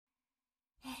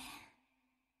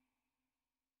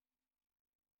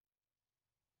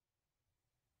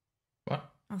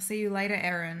I'll see you later,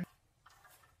 Eren.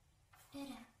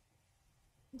 Eren,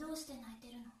 どうして泣いて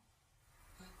るの?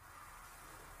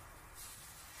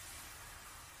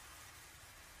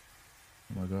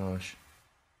 Oh my gosh.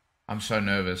 I'm so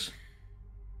nervous.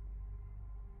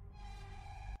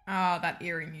 Oh, that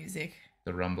eerie music.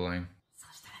 The rumbling.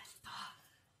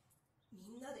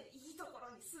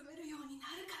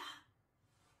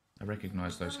 I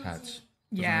recognize those hats.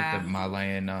 Yeah. Wasn't it the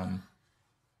Malayan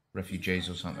refugees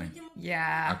or something?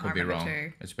 Yeah, I could be wrong.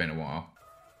 Too. It's been a while.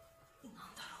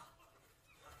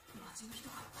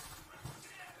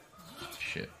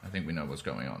 Shit, I think we know what's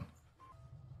going on.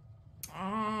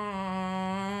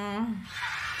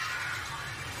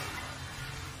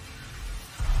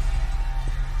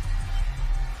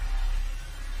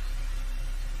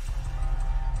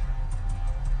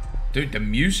 Dude, the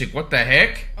music, what the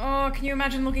heck? Oh, can you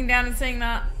imagine looking down and seeing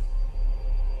that?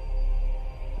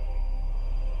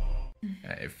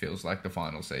 It feels like the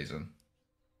final season.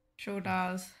 Sure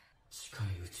does.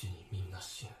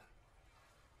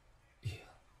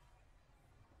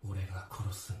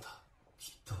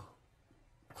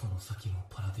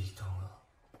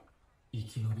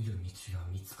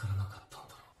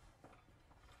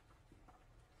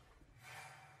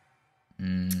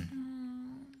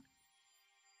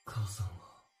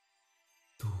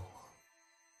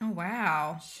 Oh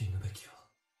wow.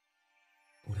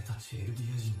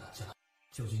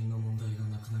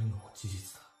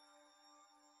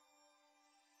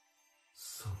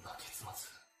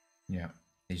 Yeah,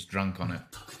 he's drunk on it.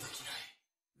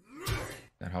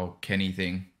 That whole Kenny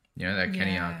thing. You know, that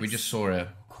Kenny arc. We just saw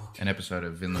an episode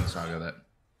of Vinland Saga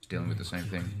that's dealing with the same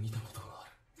thing.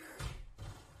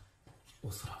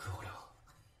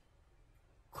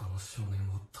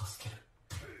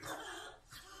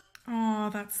 Oh,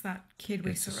 that's that kid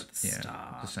we saw at the start.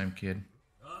 Yeah, the same kid.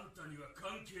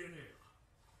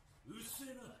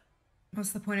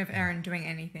 What's the point of Eren doing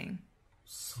anything?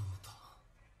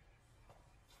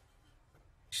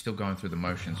 He's still going through the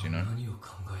motions, you know.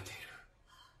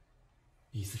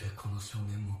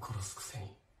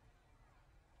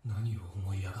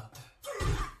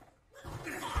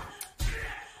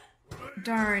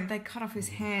 Don't. They cut off his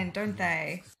hand, don't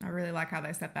they? I really like how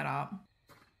they set that up.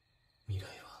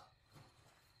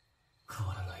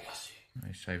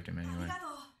 They saved him anyway.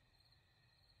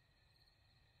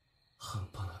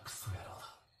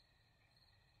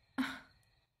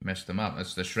 Messed them up.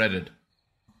 That's the shredded.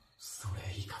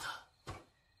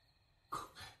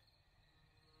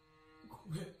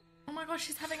 Oh my gosh,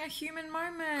 she's having a human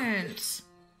moment.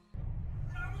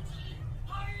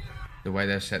 The way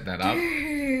they set that up.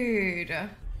 Dude.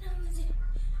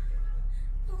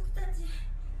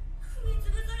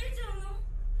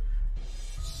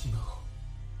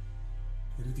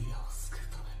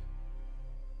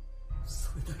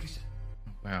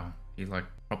 Wow, he like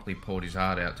properly poured his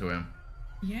heart out to him.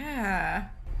 Yeah.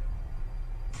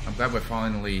 I'm glad we're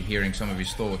finally hearing some of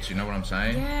his thoughts, you know what I'm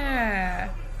saying? Yeah.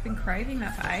 Been craving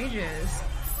that for ages.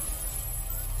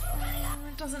 Oh,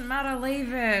 it doesn't matter,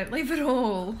 leave it. Leave it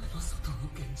all.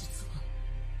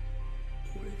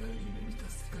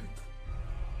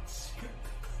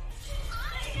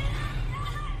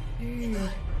 Dude.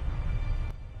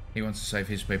 He wants to save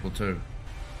his people too.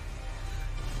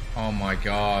 Oh my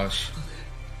gosh.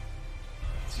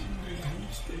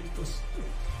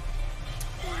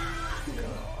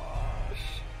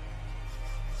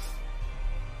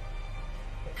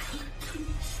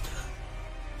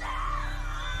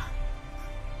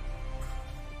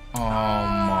 Oh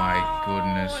my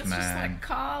goodness, it's man. Just like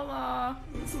Carla.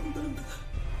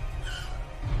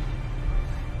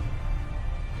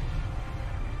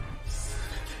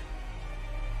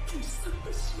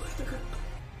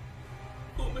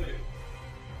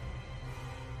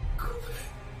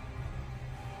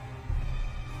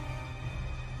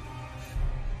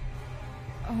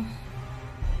 Oh.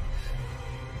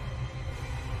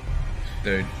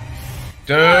 Dude. Oh,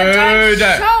 don't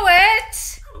show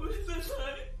it!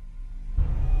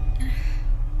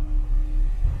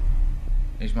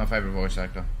 He's my favorite voice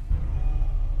actor.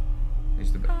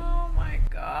 He's the best. Oh my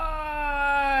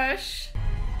gosh.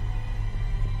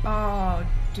 Oh,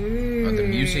 dude. Oh, the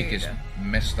music is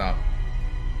messed up.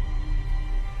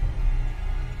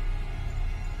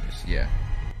 Yeah.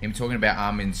 Him talking about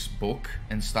Armin's book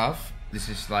and stuff. This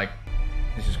is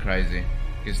crazy.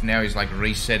 Because now he's like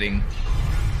resetting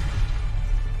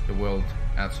the world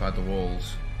outside the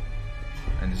walls.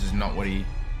 And this is not what he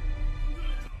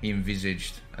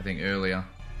envisaged, I think, earlier.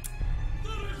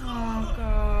 Oh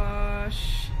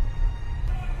gosh.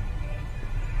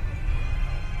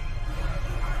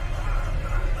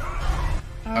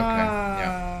 Okay,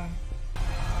 yeah.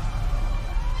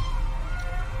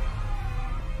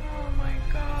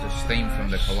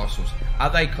 the Colossals. Are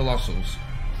they Colossals?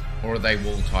 Or are they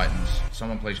Wall Titans?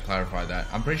 Someone please clarify that.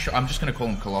 I'm pretty sure, I'm just going to call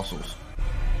them Colossals.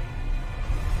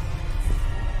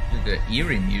 The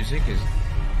eerie music is...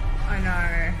 I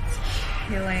know. It's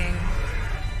killing.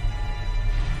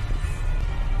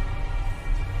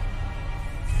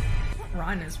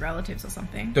 Reiner's relatives or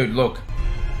something. Dude, look.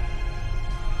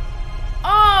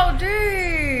 Oh,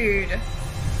 dude.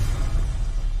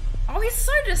 Oh, he's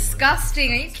so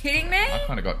disgusting. Are you kidding me? I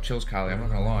kind of got chills, Carly. I'm not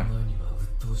going to lie.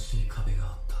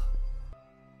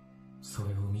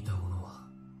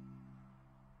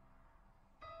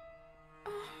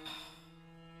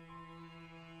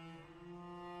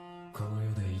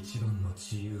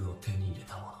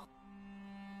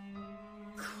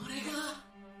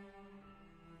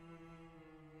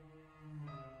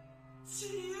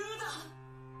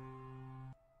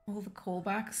 All the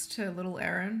callbacks to little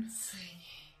Eren.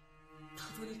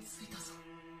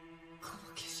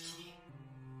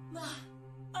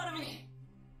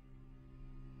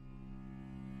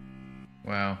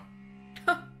 Wow.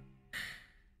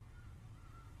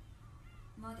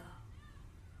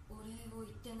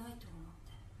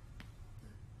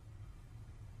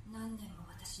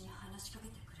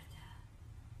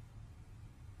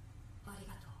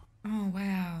 Oh,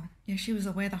 wow. Yeah, she was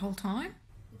aware the whole time?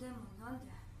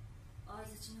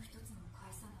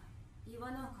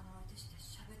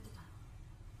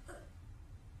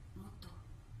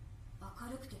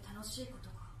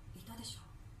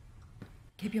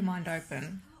 Keep your mind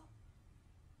open.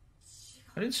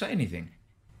 I didn't say anything.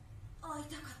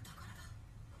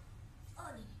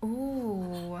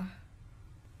 Ooh.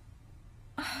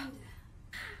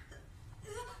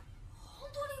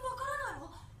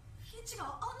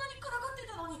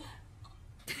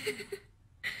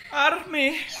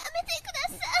 Army!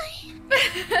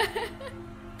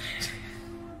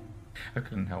 I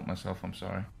couldn't help myself, I'm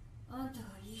sorry.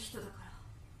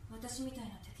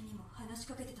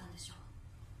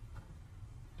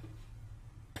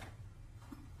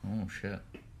 Oh shit.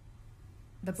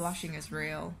 The blushing is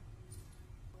real.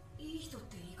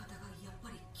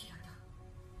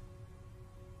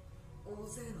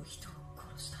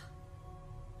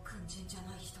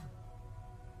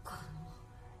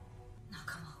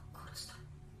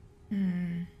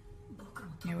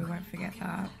 Yeah, we won't forget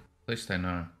that. At least they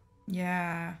know.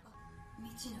 Yeah.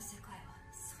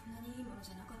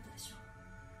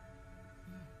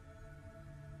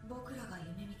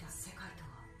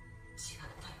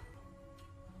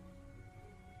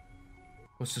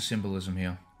 What's the symbolism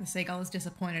here? The seagull is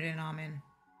disappointed in Armin.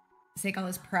 The seagull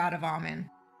is proud of Armin.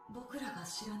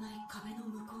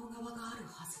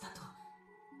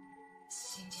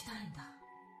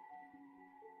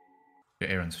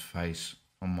 Eren's face.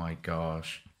 Oh my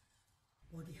gosh.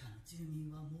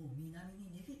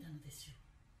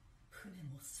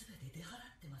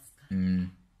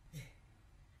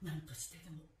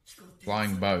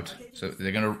 Flying boat. So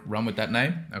they're gonna run with that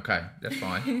name? Okay, that's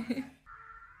fine.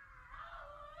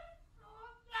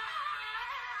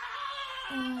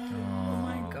 Oh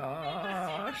my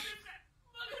gosh.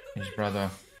 His brother.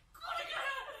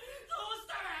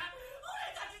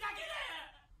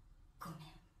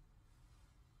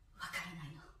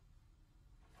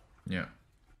 Yeah.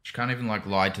 She can't even like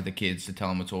lie to the kids to tell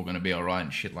them it's all going to be alright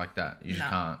and shit like that. You just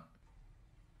can't.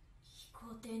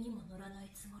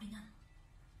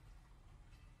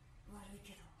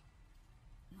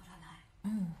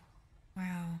 Oh,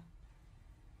 wow.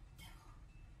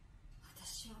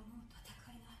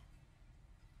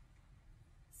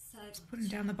 Just putting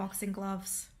down the boxing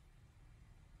gloves.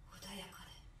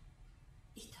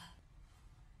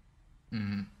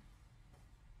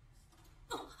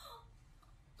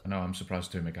 I know, I'm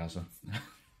surprised too, Mikasa.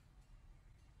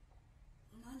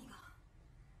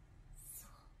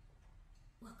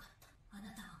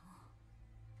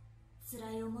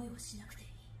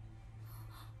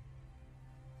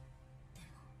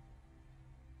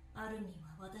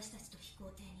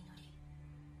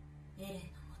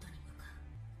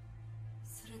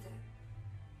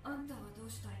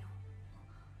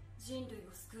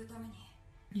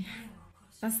 Yeah.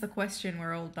 That's the question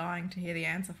we're all dying to hear the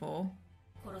answer for.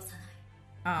 Oh.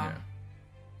 Yeah.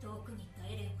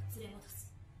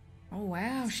 Oh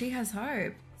wow, she has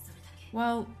hope.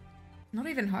 Well, not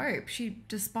even hope. She,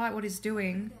 despite what he's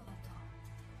doing,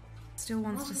 still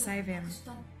wants to save him.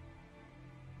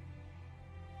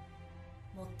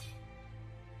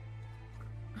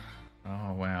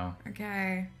 Oh wow.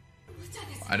 Okay.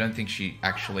 I don't think she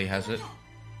actually has it.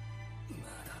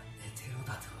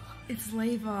 It's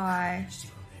Levi.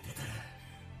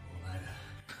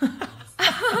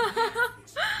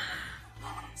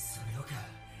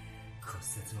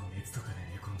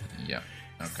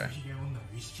 Okay.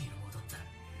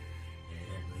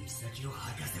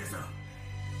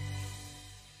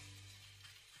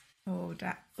 Oh,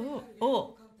 that. Oh,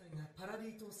 oh.